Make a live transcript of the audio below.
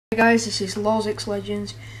Hey guys, this is Lolz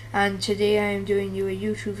Legendz, and today I am doing you a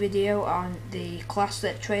YouTube video on the class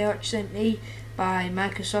that treyarch sent me by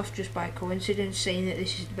Microsoft just by coincidence, saying that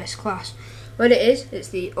this is the best class. What it is, it's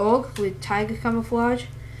the AUG with tiger camouflage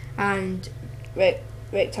and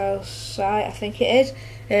rectile sight, I think it is,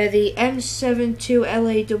 the M72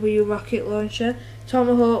 LAW rocket launcher,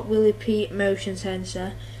 Tomahawk Willy motion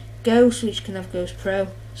sensor, Ghost, which can have Ghost Pro,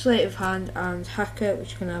 Sleight of Hand, and Hacker,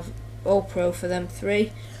 which can have all Pro for them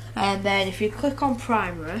three. And then if you click on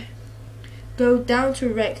primary, go down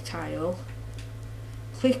to rectile,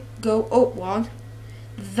 go up one.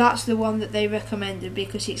 That's the one that they recommended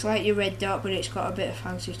because it's like your red dot but it's got a bit of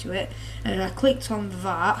fancy to it. And I clicked on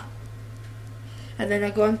that, and then I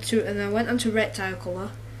went onto rectile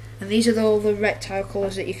colour, and these are all the rectile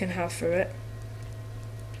colours that you can have for it.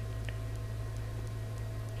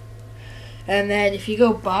 And then if you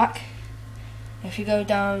go back, if you go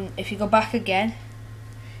back again,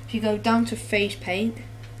 if you go down to face paint,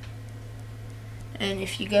 and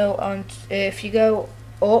if you go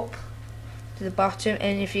up to the bottom,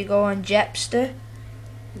 and if you go on Jester,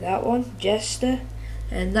 that one, Jester,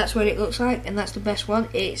 and that's what it looks like, and that's the best one.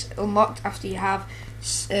 It's unlocked after you have,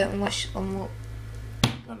 let me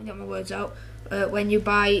get my words out, when you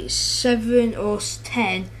buy 7 or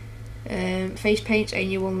 10 face paints,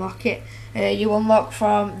 and you unlock it. You unlock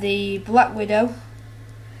from the Black Widow,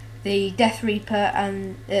 the Death Reaper,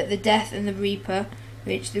 and the Death and the Reaper,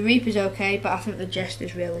 which the Reaper's okay, but I think the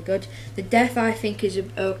Jester's really good. The Death I think is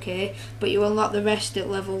okay, but you unlock the rest at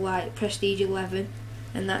level like Prestige 11,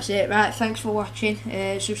 and that's it. Right, thanks for watching.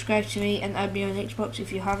 Subscribe to me and add me on Xbox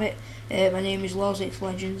if you have it. My name is Lolz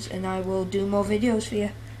Legendz, and I will do more videos for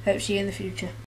you. Hope to see you in the future.